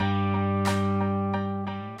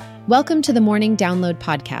Welcome to the Morning Download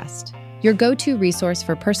Podcast, your go-to resource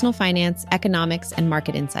for personal finance, economics, and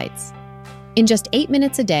market insights. In just 8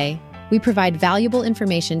 minutes a day, we provide valuable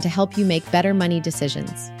information to help you make better money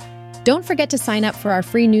decisions. Don't forget to sign up for our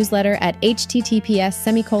free newsletter at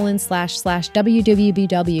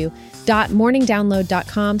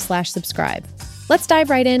https://www.morningdownload.com/subscribe. Let's dive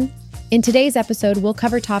right in. In today's episode, we'll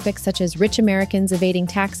cover topics such as rich Americans evading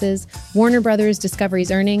taxes, Warner Brothers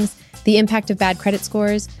Discovery's earnings, the impact of bad credit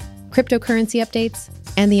scores, cryptocurrency updates,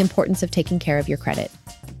 and the importance of taking care of your credit.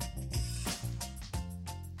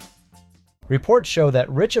 Reports show that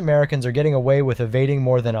rich Americans are getting away with evading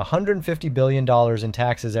more than $150 billion in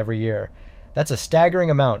taxes every year. That's a staggering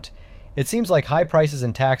amount. It seems like high prices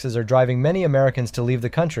and taxes are driving many Americans to leave the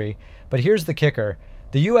country, but here's the kicker.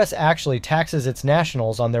 The U.S. actually taxes its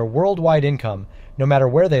nationals on their worldwide income, no matter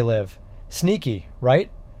where they live. Sneaky, right?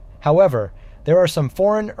 However, there are some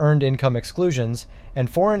foreign earned income exclusions and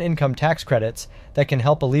foreign income tax credits that can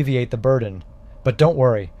help alleviate the burden. But don't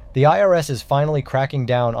worry, the IRS is finally cracking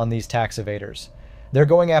down on these tax evaders. They're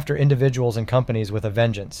going after individuals and companies with a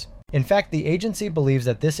vengeance. In fact, the agency believes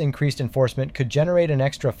that this increased enforcement could generate an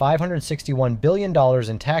extra $561 billion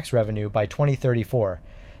in tax revenue by 2034.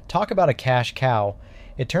 Talk about a cash cow.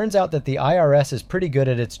 It turns out that the IRS is pretty good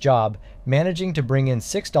at its job, managing to bring in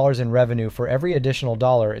 $6 in revenue for every additional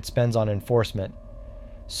dollar it spends on enforcement.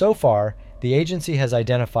 So far, the agency has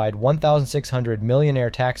identified 1,600 millionaire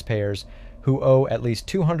taxpayers who owe at least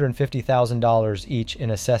 $250,000 each in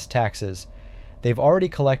assessed taxes. They've already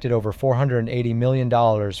collected over $480 million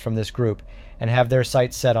from this group and have their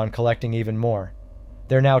sights set on collecting even more.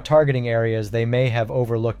 They're now targeting areas they may have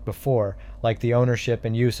overlooked before, like the ownership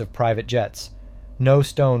and use of private jets. No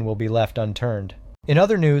stone will be left unturned. In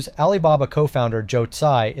other news, Alibaba co-founder Joe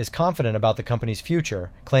Tsai is confident about the company's future,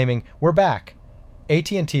 claiming, "We're back."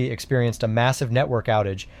 AT&T experienced a massive network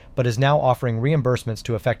outage, but is now offering reimbursements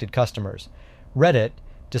to affected customers. Reddit,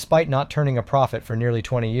 despite not turning a profit for nearly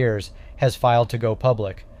 20 years, has filed to go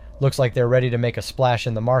public. Looks like they're ready to make a splash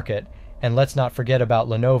in the market. And let's not forget about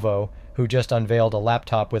Lenovo, who just unveiled a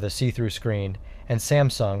laptop with a see-through screen, and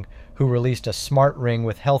Samsung, who released a smart ring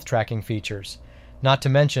with health tracking features. Not to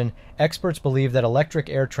mention, experts believe that electric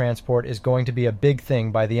air transport is going to be a big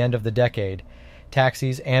thing by the end of the decade.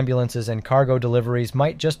 Taxis, ambulances, and cargo deliveries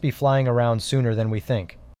might just be flying around sooner than we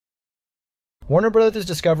think. Warner Brothers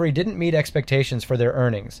Discovery didn't meet expectations for their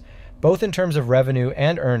earnings, both in terms of revenue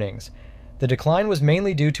and earnings. The decline was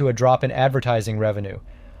mainly due to a drop in advertising revenue.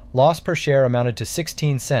 Loss per share amounted to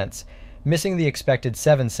 16 cents, missing the expected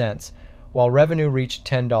 7 cents, while revenue reached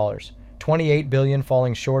 $10. $28 billion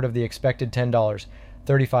falling short of the expected $10,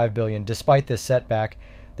 $35 billion. Despite this setback,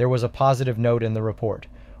 there was a positive note in the report.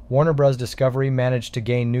 Warner Bros. Discovery managed to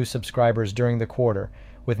gain new subscribers during the quarter,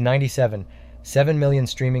 with 7 million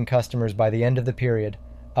streaming customers by the end of the period,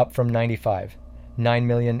 up from 9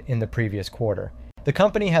 million in the previous quarter. The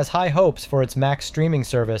company has high hopes for its Max streaming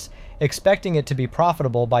service, expecting it to be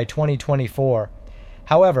profitable by 2024.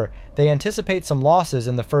 However, they anticipate some losses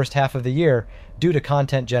in the first half of the year due to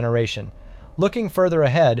content generation. Looking further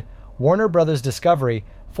ahead, Warner Brothers Discovery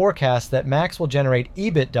forecasts that Max will generate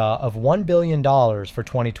EBITDA of $1 billion for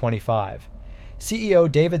 2025.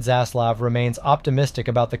 CEO David Zaslav remains optimistic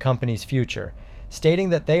about the company's future, stating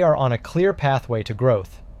that they are on a clear pathway to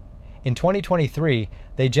growth. In 2023,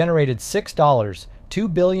 they generated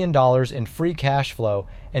 $2 billion in free cash flow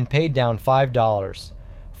and paid down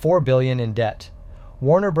 $4 billion in debt.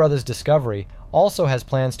 Warner Brothers Discovery also has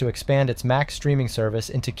plans to expand its Max streaming service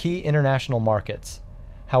into key international markets.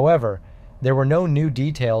 However, there were no new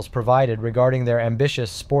details provided regarding their ambitious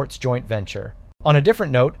sports joint venture. On a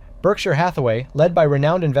different note, Berkshire Hathaway, led by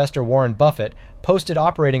renowned investor Warren Buffett, posted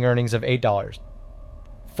operating earnings of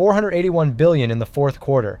 $481 billion in the fourth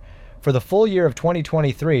quarter. For the full year of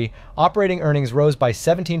 2023, operating earnings rose by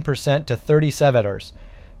 17% to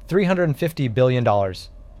 $350 billion.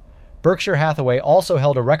 Berkshire Hathaway also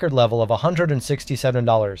held a record level of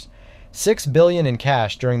 $167, $6 billion in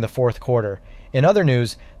cash during the fourth quarter. In other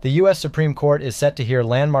news, the U.S. Supreme Court is set to hear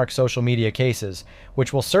landmark social media cases,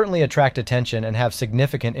 which will certainly attract attention and have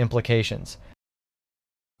significant implications.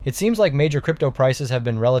 It seems like major crypto prices have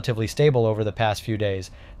been relatively stable over the past few days.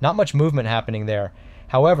 Not much movement happening there.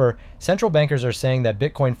 However, central bankers are saying that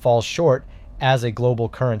Bitcoin falls short as a global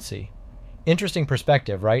currency. Interesting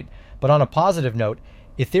perspective, right? But on a positive note,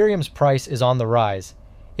 Ethereum's price is on the rise.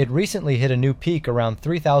 It recently hit a new peak around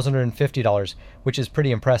 $3,050, which is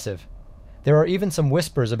pretty impressive. There are even some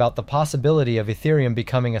whispers about the possibility of Ethereum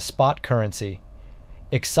becoming a spot currency.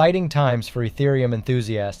 Exciting times for Ethereum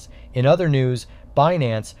enthusiasts. In other news,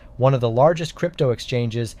 Binance, one of the largest crypto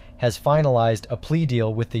exchanges, has finalized a plea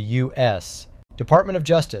deal with the U.S. Department of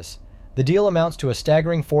Justice. The deal amounts to a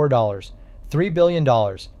staggering $3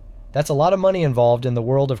 billion. That's a lot of money involved in the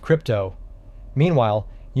world of crypto. Meanwhile,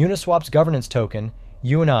 Uniswap's governance token,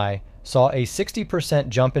 UNI, saw a 60%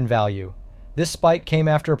 jump in value. This spike came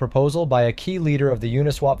after a proposal by a key leader of the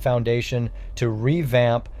Uniswap Foundation to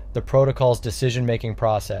revamp the protocol's decision-making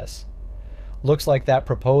process. Looks like that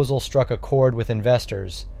proposal struck a chord with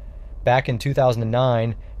investors. Back in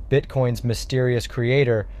 2009, Bitcoin's mysterious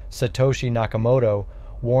creator, Satoshi Nakamoto,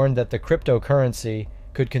 warned that the cryptocurrency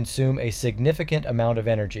could consume a significant amount of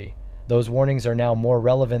energy. Those warnings are now more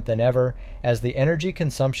relevant than ever, as the energy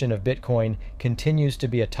consumption of Bitcoin continues to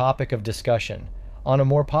be a topic of discussion. On a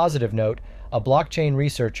more positive note, a blockchain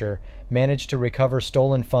researcher managed to recover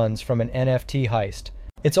stolen funds from an NFT heist.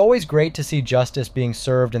 It's always great to see justice being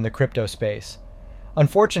served in the crypto space.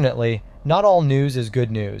 Unfortunately, not all news is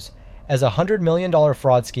good news, as a $100 million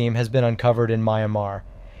fraud scheme has been uncovered in Myanmar.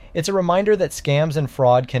 It's a reminder that scams and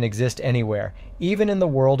fraud can exist anywhere, even in the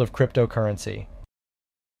world of cryptocurrency.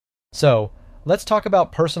 So, let's talk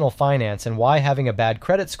about personal finance and why having a bad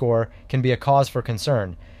credit score can be a cause for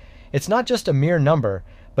concern. It's not just a mere number,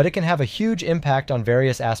 but it can have a huge impact on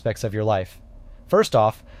various aspects of your life. First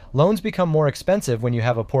off, loans become more expensive when you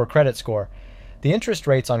have a poor credit score. The interest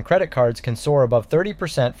rates on credit cards can soar above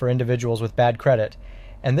 30% for individuals with bad credit,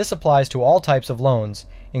 and this applies to all types of loans,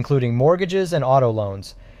 including mortgages and auto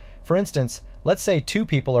loans. For instance, let's say two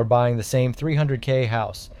people are buying the same $300K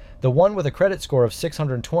house. The one with a credit score of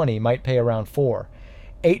 620 might pay around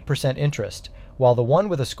 8% interest, while the one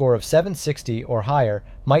with a score of 760 or higher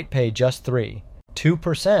might pay just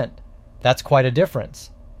 2%. That's quite a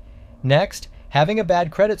difference. Next, having a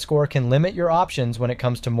bad credit score can limit your options when it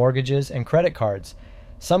comes to mortgages and credit cards.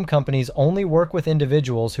 Some companies only work with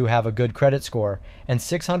individuals who have a good credit score, and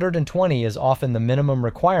 620 is often the minimum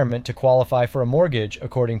requirement to qualify for a mortgage,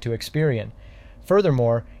 according to Experian.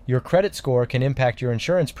 Furthermore, your credit score can impact your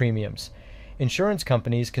insurance premiums. Insurance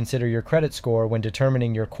companies consider your credit score when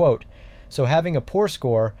determining your quote, so having a poor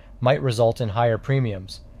score might result in higher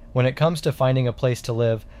premiums. When it comes to finding a place to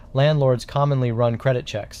live, landlords commonly run credit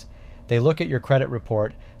checks. They look at your credit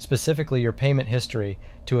report, specifically your payment history,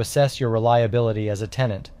 to assess your reliability as a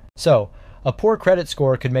tenant. So, a poor credit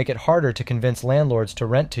score could make it harder to convince landlords to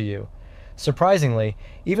rent to you. Surprisingly,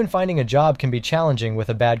 even finding a job can be challenging with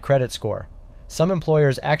a bad credit score. Some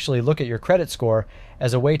employers actually look at your credit score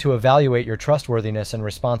as a way to evaluate your trustworthiness and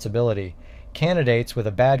responsibility. Candidates with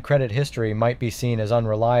a bad credit history might be seen as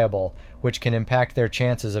unreliable, which can impact their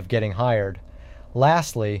chances of getting hired.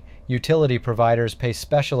 Lastly, utility providers pay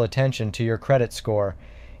special attention to your credit score.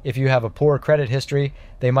 If you have a poor credit history,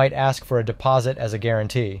 they might ask for a deposit as a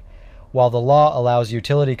guarantee. While the law allows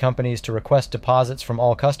utility companies to request deposits from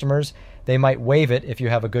all customers, they might waive it if you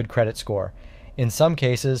have a good credit score. In some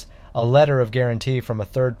cases, a letter of guarantee from a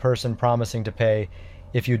third person promising to pay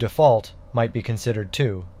if you default might be considered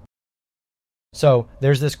too. So,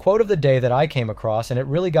 there's this quote of the day that I came across, and it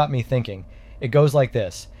really got me thinking. It goes like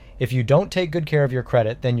this: if you don't take good care of your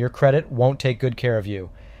credit, then your credit won't take good care of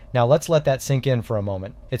you. Now let's let that sink in for a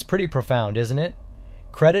moment. It's pretty profound, isn't it?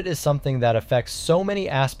 Credit is something that affects so many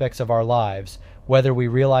aspects of our lives, whether we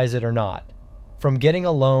realize it or not. From getting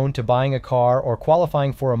a loan to buying a car or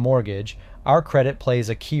qualifying for a mortgage, our credit plays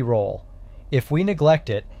a key role. If we neglect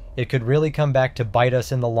it, it could really come back to bite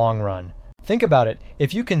us in the long run. Think about it.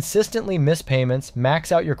 If you consistently miss payments,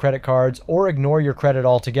 max out your credit cards, or ignore your credit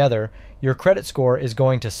altogether, your credit score is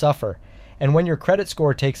going to suffer. And when your credit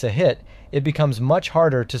score takes a hit, it becomes much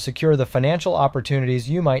harder to secure the financial opportunities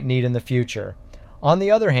you might need in the future. On the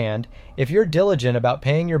other hand, if you're diligent about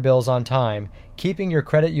paying your bills on time, keeping your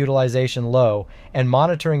credit utilization low, and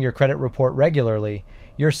monitoring your credit report regularly,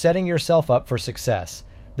 you're setting yourself up for success.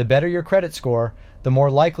 The better your credit score, the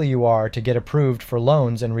more likely you are to get approved for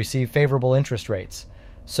loans and receive favorable interest rates.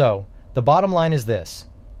 So, the bottom line is this: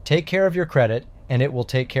 take care of your credit, and it will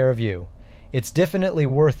take care of you. It's definitely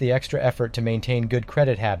worth the extra effort to maintain good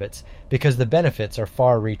credit habits because the benefits are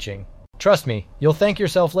far-reaching. Trust me, you'll thank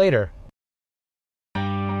yourself later.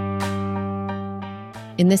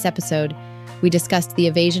 In this episode, we discussed the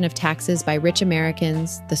evasion of taxes by rich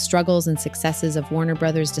Americans, the struggles and successes of Warner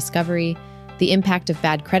Brothers Discovery, the impact of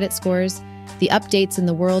bad credit scores, the updates in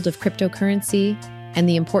the world of cryptocurrency, and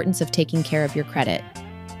the importance of taking care of your credit.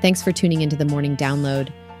 Thanks for tuning into the Morning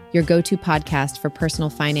Download, your go-to podcast for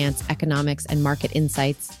personal finance, economics, and market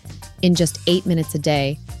insights. In just 8 minutes a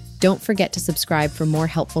day, don't forget to subscribe for more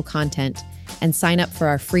helpful content and sign up for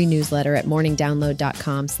our free newsletter at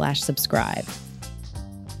morningdownload.com/subscribe.